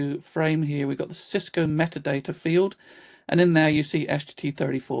layer 2 frame here, we've got the Cisco metadata field. And in there you see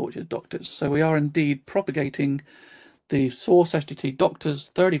SGT34, which is doctors. So we are indeed propagating the source SGT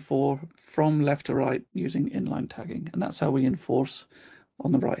doctors 34 from left to right using inline tagging. And that's how we enforce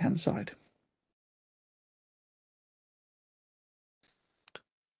on the right-hand side.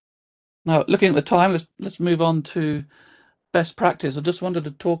 Now, looking at the time, let's move on to best practice. I just wanted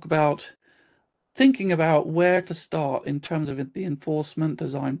to talk about thinking about where to start in terms of the enforcement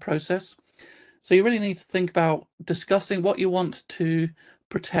design process. So you really need to think about discussing what you want to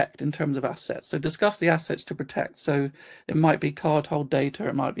protect in terms of assets. So discuss the assets to protect. So it might be card hold data,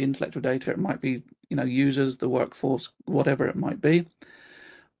 it might be intellectual data, it might be, users, the workforce, whatever it might be.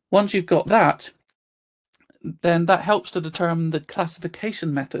 Once you've got that, then that helps to determine the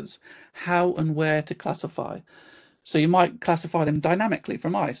classification methods, how and where to classify. So you might classify them dynamically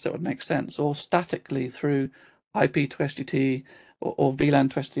from ISE, that would make sense, or statically through IP-to-SGT or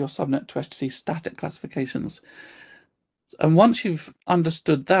VLAN-to-SGT or subnet-to-SGT static classifications. And once you've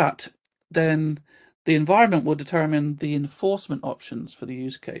understood that, then the environment will determine the enforcement options for the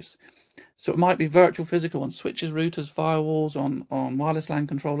use case. So it might be virtual, physical on switches, routers, firewalls, on wireless LAN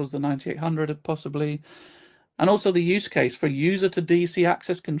controllers, the 9800 possibly, and also the use case for user to DC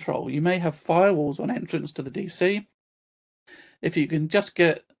access control. You may have firewalls on entrance to the DC. If you can just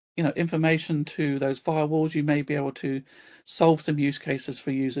get information to those firewalls, you may be able to solve some use cases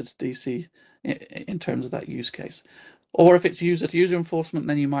for user to DC in terms of that use case. Or if it's user to user enforcement,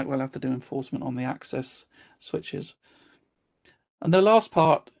 then you might well have to do enforcement on the access switches. And the last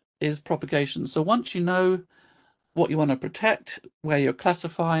part is propagation. So once you know what you want to protect, where you're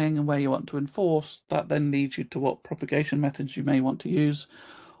classifying and where you want to enforce, that then leads you to what propagation methods you may want to use,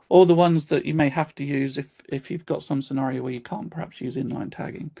 or the ones that you may have to use if you've got some scenario where you can't perhaps use inline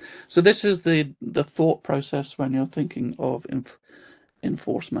tagging. So this is the thought process when you're thinking of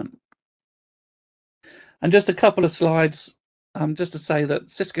enforcement. And just a couple of slides just to say that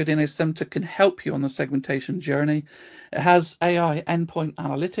Cisco DNA Center can help you on the segmentation journey. It has AI endpoint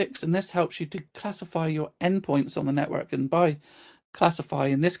analytics, and this helps you to classify your endpoints on the network. And by classify,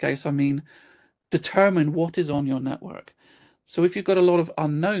 in this case, I mean determine what is on your network. So if you've got a lot of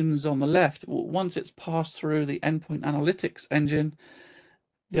unknowns on the left, once it's passed through the endpoint analytics engine,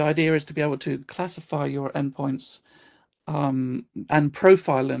 the idea is to be able to classify your endpoints and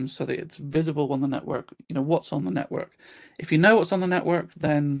profile them so that it's visible on the network, what's on the network. If you know what's on the network,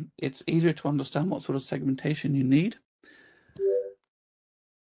 then it's easier to understand what sort of segmentation you need.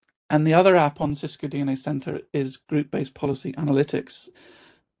 And the other app on Cisco DNA Center is Group-Based Policy Analytics.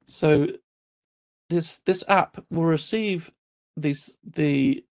 So this app will receive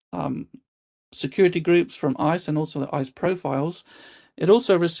the security groups from ISE and also the ISE profiles. It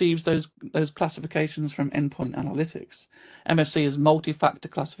also receives those classifications from Endpoint Analytics. MSC is multi-factor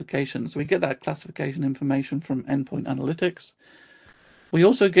classification, so we get that classification information from Endpoint Analytics. We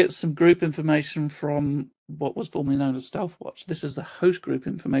also get some group information from what was formerly known as StealthWatch. This is the host group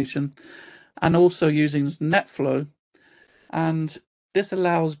information, and also using NetFlow. And this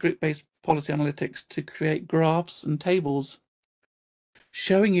allows group-based policy analytics to create graphs and tables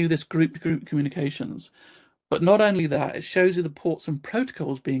showing you this group-to-group communications. But not only that, it shows you the ports and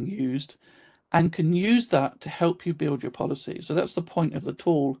protocols being used and can use that to help you build your policy. So that's the point of the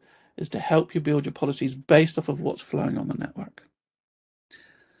tool, is to help you build your policies based off of what's flowing on the network.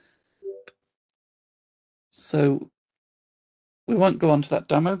 So we won't go on to that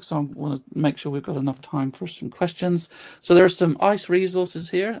demo because I want to make sure we've got enough time for some questions. So there are some ISE resources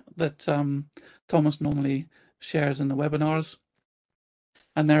here that Thomas normally shares in the webinars.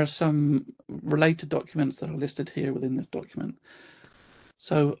 And there are some related documents that are listed here within this document.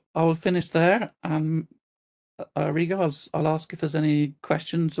 So I'll finish there. Rigo, I'll ask if there's any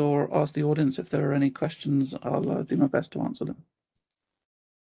questions, or ask the audience if there are any questions. I'll do my best to answer them.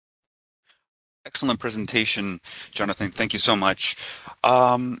 Excellent presentation, Jonathan. Thank you so much.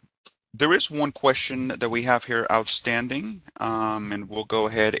 There is one question that we have here outstanding, and we'll go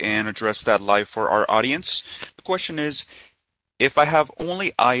ahead and address that live for our audience. The question is, if I have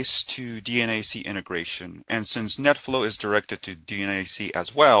only ISE to DNAC integration, and since NetFlow is directed to DNAC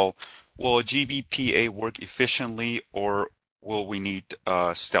as well, will GBPA work efficiently, or will we need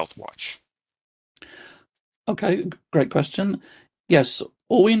StealthWatch? Okay, great question. Yes,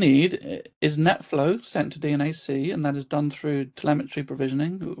 all we need is NetFlow sent to DNAC, and that is done through telemetry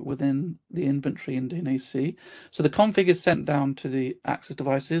provisioning within the inventory in DNAC. So the config is sent down to the access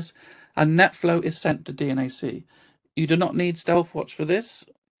devices, and NetFlow is sent to DNAC. You do not need StealthWatch for this.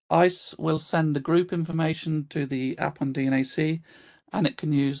 ISE will send the group information to the app on DNAC, and it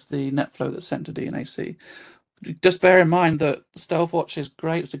can use the NetFlow that's sent to DNAC. Just bear in mind that StealthWatch is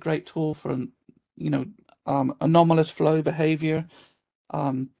great. It's a great tool for, anomalous flow behavior.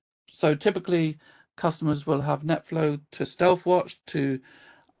 So typically, customers will have NetFlow to StealthWatch to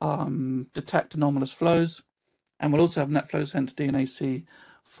detect anomalous flows, and we'll also have NetFlow sent to DNAC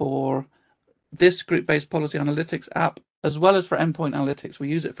for this group-based policy analytics app, as well as for endpoint analytics. We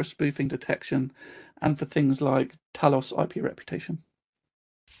use it for spoofing detection and for things like Talos IP reputation.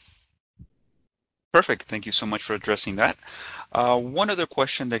 Perfect. Thank you so much for addressing that. One other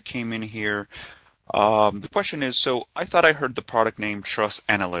question that came in here. The question is, so I thought I heard the product name Trust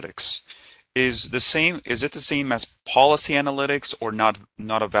Analytics. Is it the same as Policy Analytics or not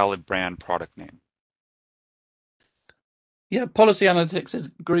a valid brand product name? Yeah, Policy Analytics is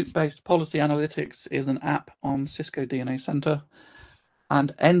group-based. Policy Analytics is an app on Cisco DNA Center,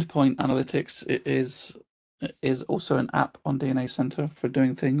 and Endpoint Analytics is also an app on DNA Center for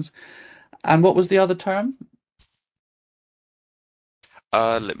doing things. And what was the other term?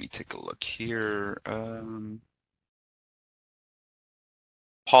 Let me take a look here.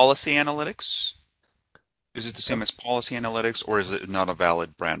 Policy Analytics? Is it the same as Policy Analytics or is it not a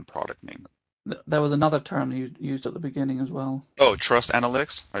valid brand product name? There was another term you used at the beginning as well. Oh, Trust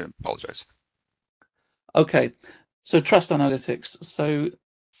Analytics? I apologize. Okay, so Trust Analytics. So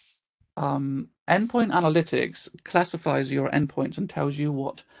Endpoint Analytics classifies your endpoints and tells you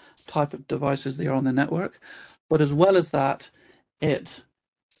what type of devices they are on the network. But as well as that, it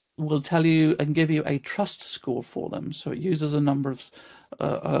will tell you and give you a trust score for them. So it uses a number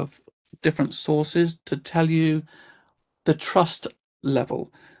of different sources to tell you the trust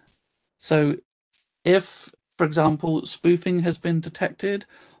level. So if, for example, spoofing has been detected,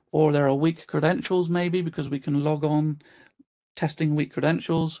 or there are weak credentials, maybe because we can log on testing weak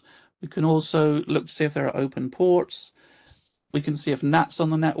credentials. We can also look to see if there are open ports. We can see if NAT's on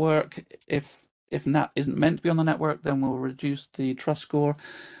the network. If NAT isn't meant to be on the network, then we'll reduce the trust score.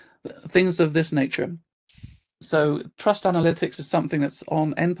 Things of this nature. So trust analytics is something that's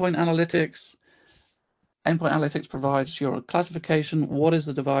on endpoint analytics. Endpoint analytics provides your classification, what is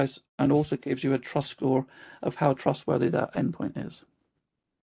the device, and also gives you a trust score of how trustworthy that endpoint is.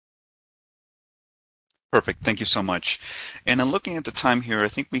 Perfect. Thank you so much. And I'm looking at the time here. I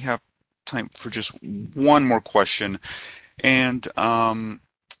think we have time for just one more question. And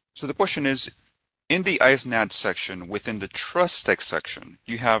so the question is, in the ISNAD section, within the TrustSec section,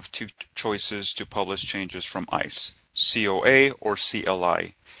 you have two choices to publish changes from ICE, COA or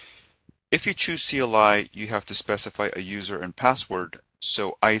CLI. If you choose CLI, you have to specify a user and password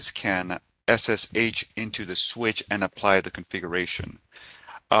so ICE can SSH into the switch and apply the configuration.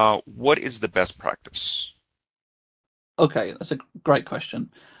 What is the best practice? Okay, that's a great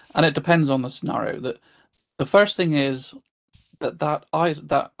question. And it depends on the scenario. The first thing is that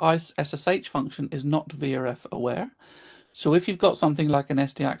ICE SSH function is not VRF aware. So if you've got something like an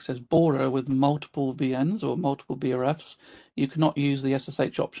SD access border with multiple VNs or multiple VRFs, you cannot use the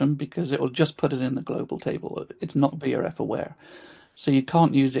SSH option because it will just put it in the global table. It's not VRF aware. So you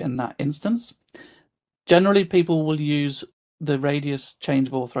can't use it in that instance. Generally, people will use the radius change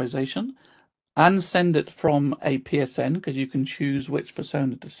of authorization and send it from a PSN because you can choose which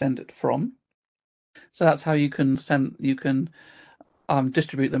persona to send it from. So that's how you can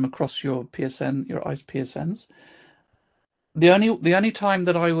distribute them across your PSN, your ICE PSNs. The only time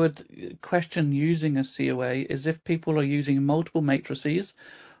that I would question using a COA is if people are using multiple matrices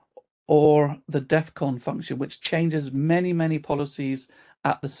or the DEFCON function, which changes many policies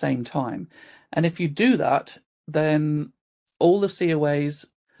at the same time. And if you do that, then all the COAs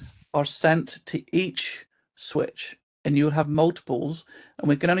are sent to each switch, and you'll have multiples, and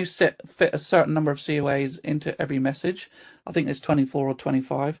we can only fit a certain number of COAs into every message. I think it's 24 or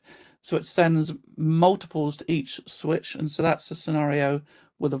 25. So it sends multiples to each switch, and so that's a scenario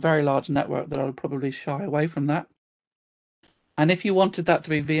with a very large network that I would probably shy away from that. And if you wanted that to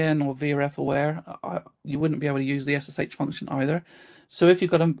be VN or VRF aware, you wouldn't be able to use the SSH function either. So if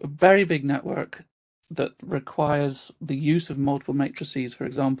you've got a very big network that requires the use of multiple matrices, for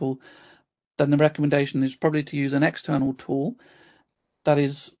example, then the recommendation is probably to use an external tool that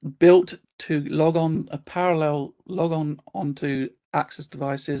is built to log on a parallel log on onto access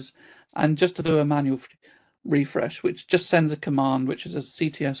devices and just to do a manual refresh, which just sends a command, which is a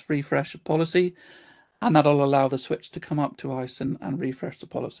CTS refresh policy, and that'll allow the switch to come up to ICE and refresh the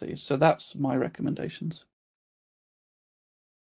policy. So that's my recommendations.